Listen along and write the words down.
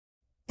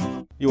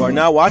You are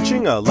now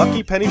watching a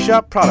Lucky Penny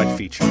Shop product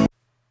feature.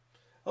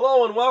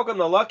 Hello and welcome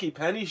to Lucky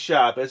Penny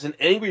Shop. It's an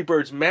Angry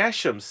Birds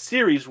Mashems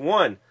Series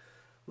 1.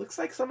 Looks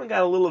like someone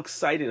got a little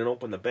excited and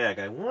opened the bag.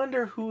 I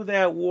wonder who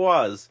that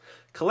was.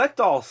 Collect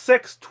all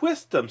 6,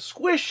 twist them,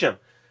 squish them.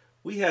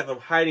 We have him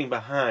hiding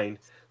behind,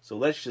 so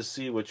let's just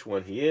see which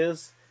one he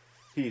is.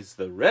 He's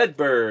the red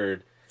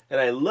bird. And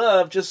I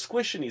love just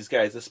squishing these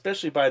guys,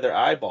 especially by their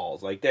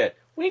eyeballs, like that.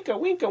 Winka,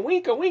 winka,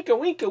 winka, winka,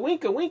 winka,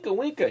 winka, winka,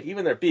 winka.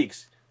 Even their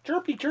beaks.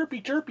 Chirpy,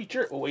 chirpy, chirpy,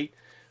 chirp. Oh, wait.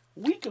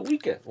 Winka,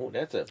 winka. Oh,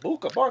 that's a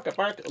booka, barka,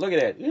 barka. Look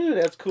at that. Ooh,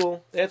 that's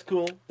cool. That's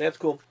cool. That's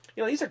cool.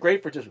 You know, these are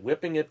great for just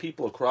whipping at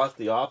people across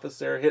the office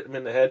there, hit them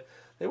in the head.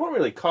 They won't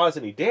really cause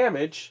any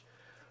damage.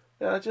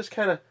 Just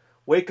kind of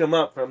wake them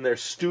up from their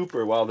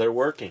stupor while they're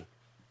working.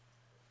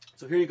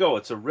 So here you go.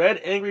 It's a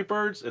red Angry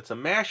Birds. It's a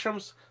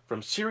Mashems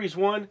from Series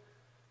 1.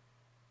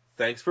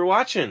 Thanks for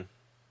watching.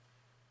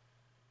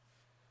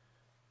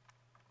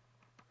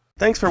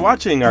 Thanks for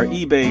watching our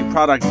eBay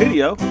product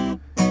video.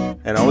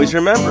 And always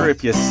remember,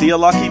 if you see a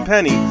lucky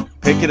penny,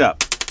 pick it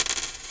up.